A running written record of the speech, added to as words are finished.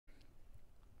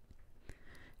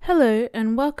Hello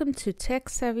and welcome to Tech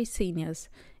Savvy Seniors,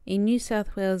 a New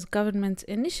South Wales Government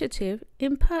Initiative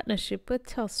in partnership with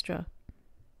Telstra.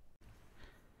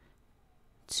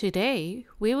 Today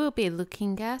we will be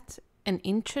looking at an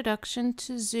introduction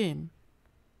to Zoom.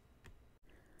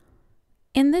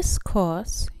 In this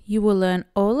course, you will learn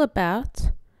all about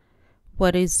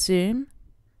what is Zoom,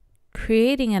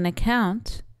 creating an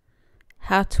account,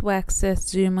 how to access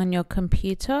Zoom on your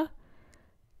computer,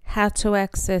 how to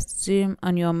access Zoom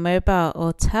on your mobile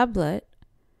or tablet,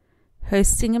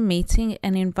 hosting a meeting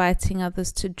and inviting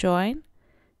others to join,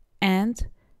 and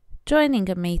joining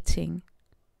a meeting.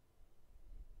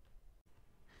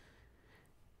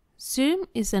 Zoom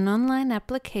is an online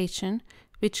application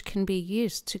which can be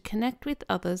used to connect with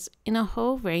others in a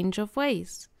whole range of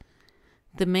ways.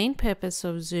 The main purpose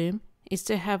of Zoom is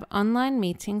to have online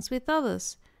meetings with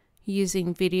others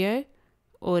using video,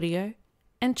 audio,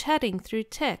 and chatting through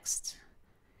text.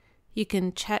 You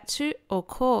can chat to or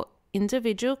call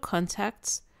individual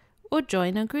contacts or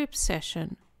join a group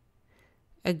session.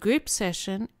 A group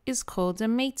session is called a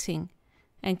meeting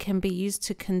and can be used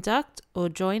to conduct or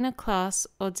join a class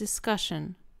or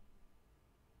discussion.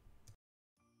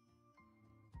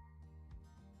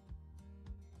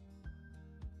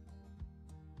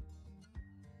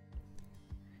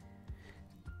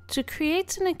 To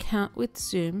create an account with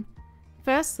Zoom,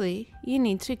 firstly, you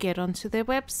need to get onto their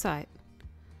website.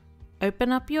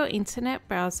 Open up your internet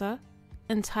browser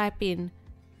and type in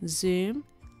zoom.us.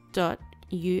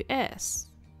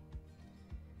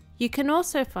 You can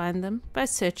also find them by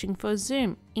searching for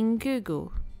Zoom in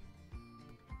Google.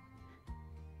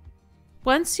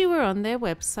 Once you are on their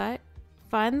website,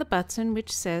 find the button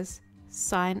which says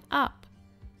Sign Up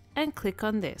and click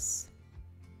on this.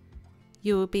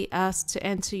 You will be asked to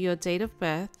enter your date of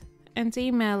birth and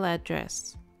email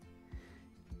address.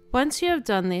 Once you have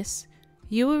done this,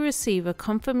 you will receive a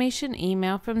confirmation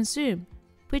email from Zoom,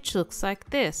 which looks like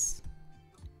this.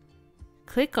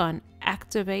 Click on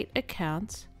Activate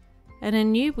Account and a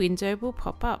new window will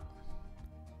pop up.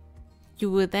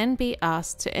 You will then be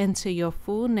asked to enter your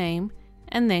full name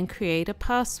and then create a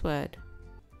password.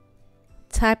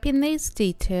 Type in these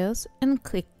details and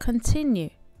click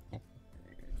Continue.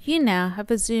 You now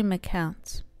have a Zoom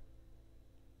account.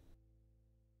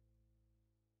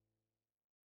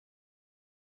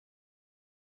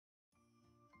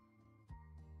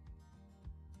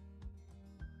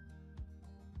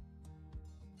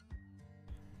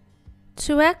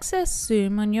 To access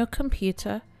Zoom on your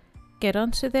computer, get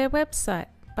onto their website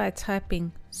by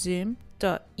typing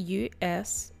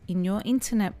zoom.us in your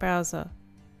internet browser.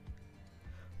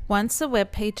 Once the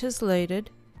web page is loaded,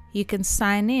 you can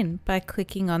sign in by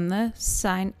clicking on the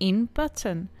Sign In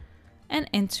button and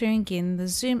entering in the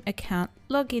Zoom account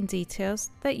login details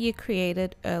that you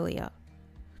created earlier.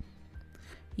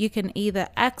 You can either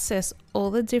access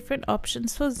all the different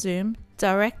options for Zoom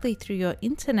directly through your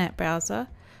internet browser,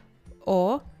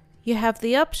 or you have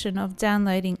the option of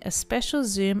downloading a special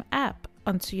Zoom app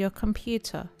onto your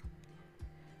computer.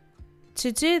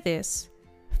 To do this,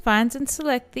 find and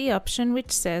select the option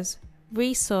which says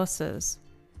Resources,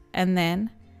 and then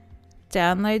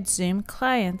download Zoom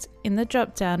Client in the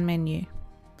drop-down menu.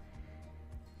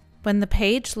 When the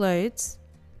page loads,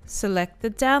 select the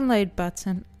Download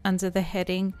button under the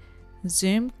heading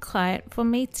Zoom Client for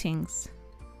Meetings.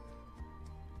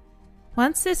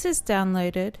 Once this is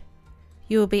downloaded,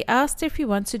 you will be asked if you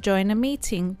want to join a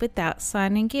meeting without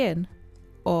signing in,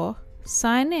 or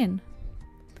sign in.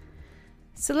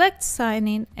 Select Sign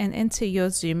In and enter your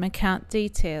Zoom account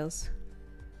details.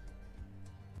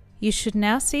 You should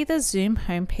now see the Zoom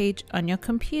homepage on your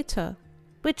computer,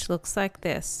 which looks like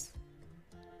this.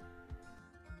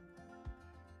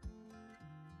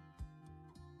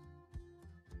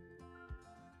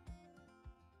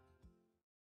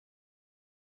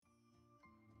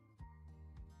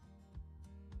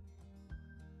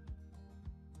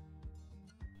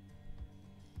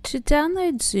 To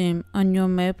download Zoom on your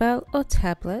mobile or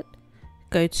tablet,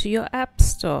 go to your App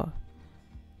Store.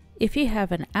 If you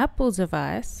have an Apple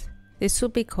device, this will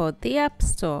be called the App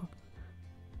Store.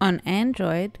 On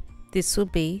Android, this will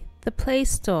be the Play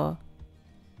Store.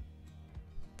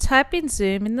 Type in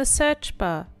Zoom in the search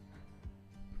bar.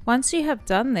 Once you have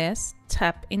done this,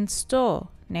 tap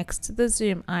Install next to the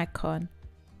Zoom icon.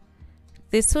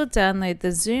 This will download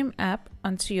the Zoom app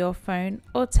onto your phone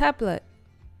or tablet.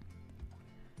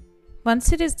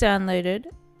 Once it is downloaded,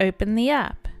 open the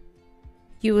app.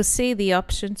 You will see the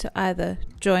option to either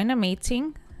join a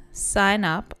meeting, sign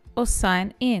up, or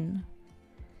sign in.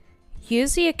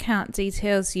 Use the account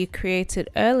details you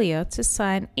created earlier to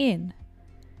sign in.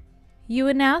 You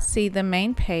will now see the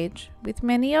main page with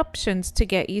many options to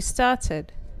get you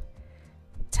started.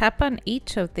 Tap on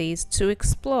each of these to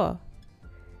explore.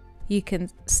 You can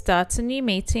start a new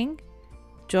meeting,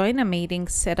 join a meeting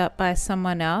set up by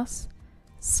someone else,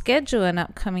 schedule an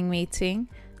upcoming meeting,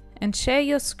 and share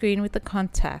your screen with a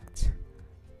contact.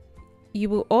 You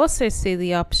will also see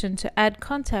the option to add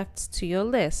contacts to your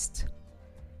list.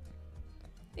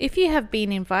 If you have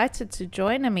been invited to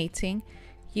join a meeting,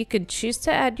 you can choose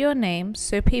to add your name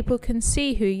so people can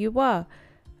see who you are,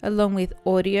 along with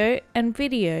audio and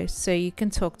video so you can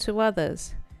talk to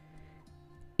others.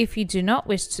 If you do not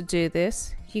wish to do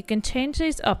this, you can change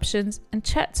these options and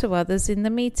chat to others in the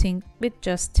meeting with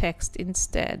just text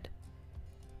instead.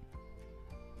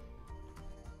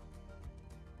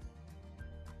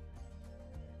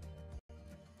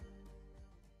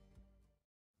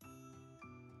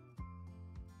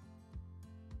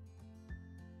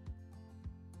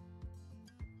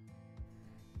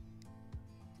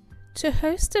 To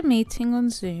host a meeting on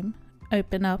Zoom,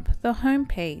 open up the home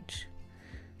page.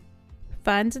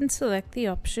 Find and select the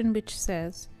option which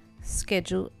says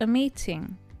Schedule a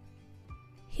Meeting.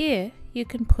 Here you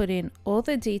can put in all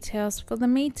the details for the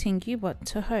meeting you want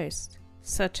to host,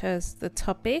 such as the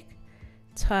topic,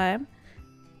 time,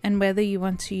 and whether you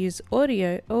want to use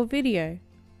audio or video.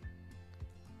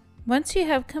 Once you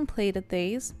have completed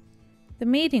these, the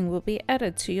meeting will be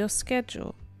added to your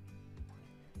schedule.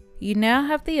 You now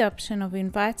have the option of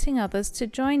inviting others to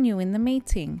join you in the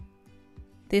meeting.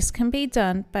 This can be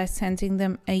done by sending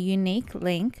them a unique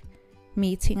link,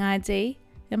 meeting ID,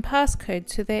 and passcode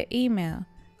to their email,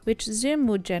 which Zoom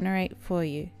will generate for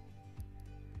you.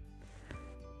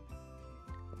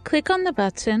 Click on the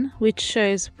button which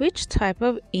shows which type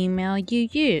of email you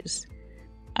use,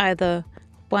 either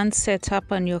one set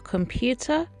up on your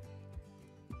computer,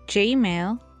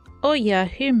 Gmail, or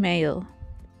Yahoo Mail.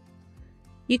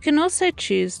 You can also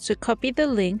choose to copy the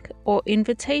link or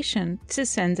invitation to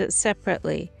send it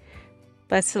separately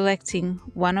by selecting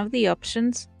one of the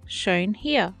options shown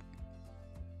here.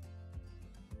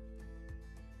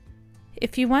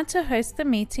 If you want to host the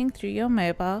meeting through your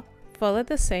mobile, follow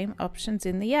the same options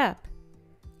in the app.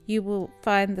 You will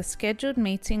find the scheduled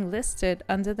meeting listed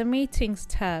under the Meetings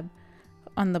tab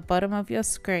on the bottom of your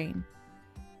screen.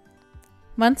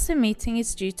 Once the meeting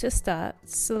is due to start,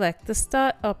 select the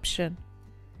Start option.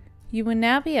 You will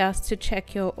now be asked to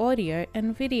check your audio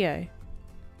and video.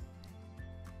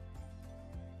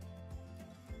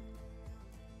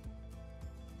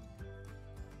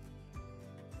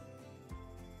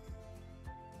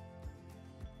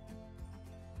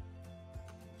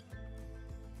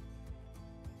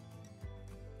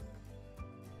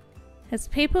 As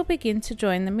people begin to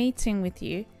join the meeting with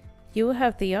you, you will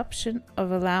have the option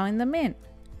of allowing them in.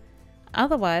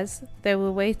 Otherwise, they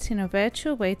will wait in a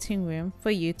virtual waiting room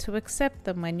for you to accept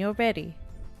them when you're ready.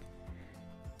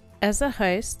 As a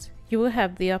host, you will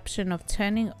have the option of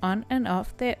turning on and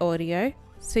off their audio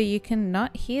so you can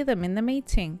not hear them in the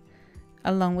meeting,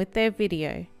 along with their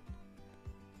video.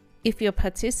 If your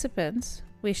participants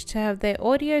wish to have their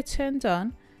audio turned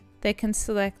on, they can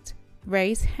select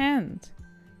Raise Hand,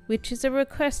 which is a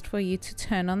request for you to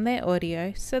turn on their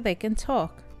audio so they can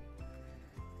talk.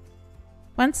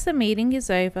 Once the meeting is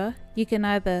over, you can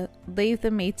either leave the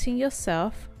meeting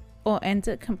yourself or end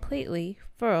it completely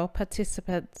for all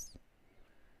participants.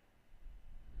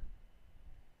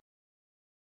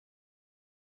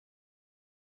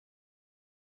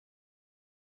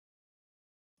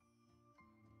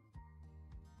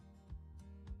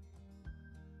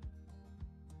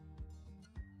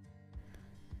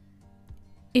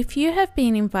 If you have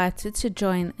been invited to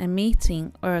join a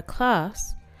meeting or a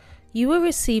class, you will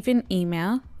receive an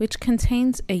email which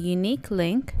contains a unique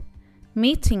link,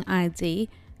 meeting ID,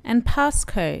 and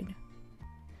passcode.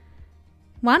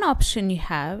 One option you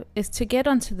have is to get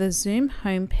onto the Zoom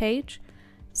homepage,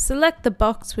 select the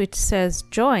box which says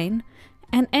Join,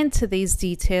 and enter these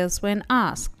details when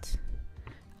asked.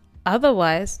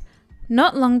 Otherwise,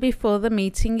 not long before the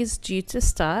meeting is due to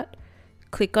start,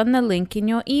 click on the link in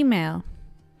your email.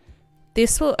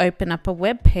 This will open up a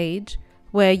web page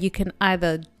where you can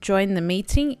either join the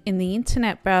meeting in the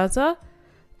internet browser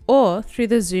or through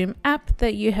the Zoom app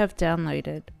that you have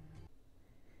downloaded.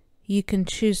 You can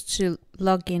choose to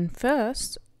log in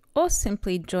first or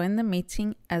simply join the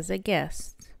meeting as a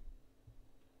guest.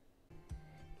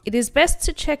 It is best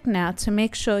to check now to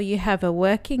make sure you have a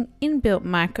working inbuilt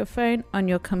microphone on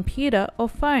your computer or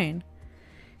phone.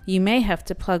 You may have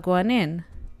to plug one in.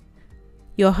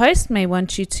 Your host may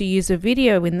want you to use a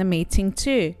video in the meeting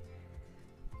too.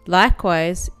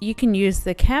 Likewise, you can use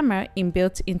the camera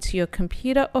inbuilt into your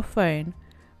computer or phone,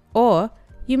 or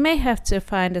you may have to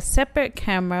find a separate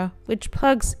camera which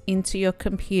plugs into your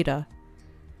computer.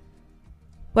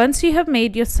 Once you have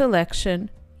made your selection,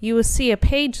 you will see a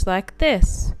page like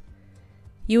this.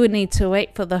 You will need to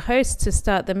wait for the host to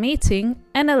start the meeting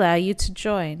and allow you to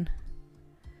join.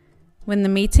 When the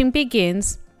meeting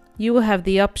begins, you will have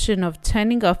the option of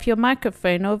turning off your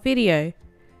microphone or video.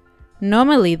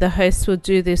 Normally, the host will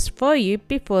do this for you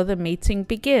before the meeting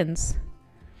begins.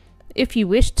 If you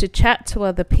wish to chat to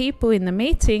other people in the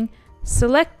meeting,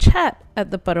 select Chat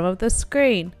at the bottom of the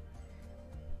screen.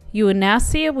 You will now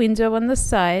see a window on the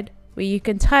side where you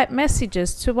can type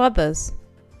messages to others.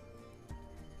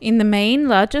 In the main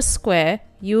larger square,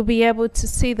 you will be able to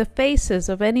see the faces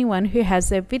of anyone who has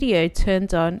their video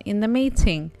turned on in the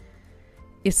meeting.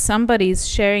 If somebody is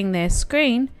sharing their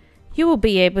screen, you will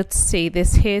be able to see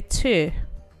this here too.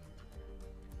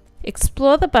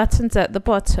 Explore the buttons at the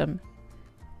bottom.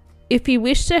 If you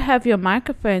wish to have your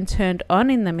microphone turned on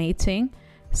in the meeting,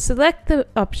 select the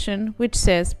option which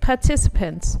says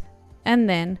Participants and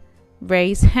then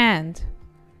Raise Hand.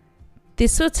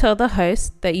 This will tell the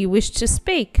host that you wish to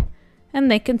speak and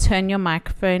they can turn your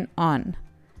microphone on.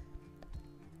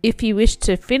 If you wish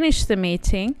to finish the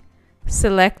meeting,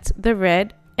 select the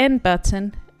red End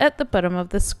button at the bottom of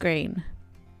the screen.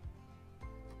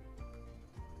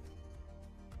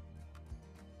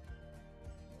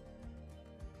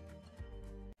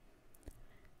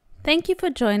 Thank you for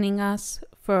joining us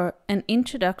for an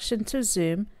introduction to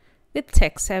Zoom with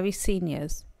Tech Savvy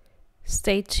Seniors.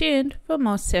 Stay tuned for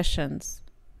more sessions.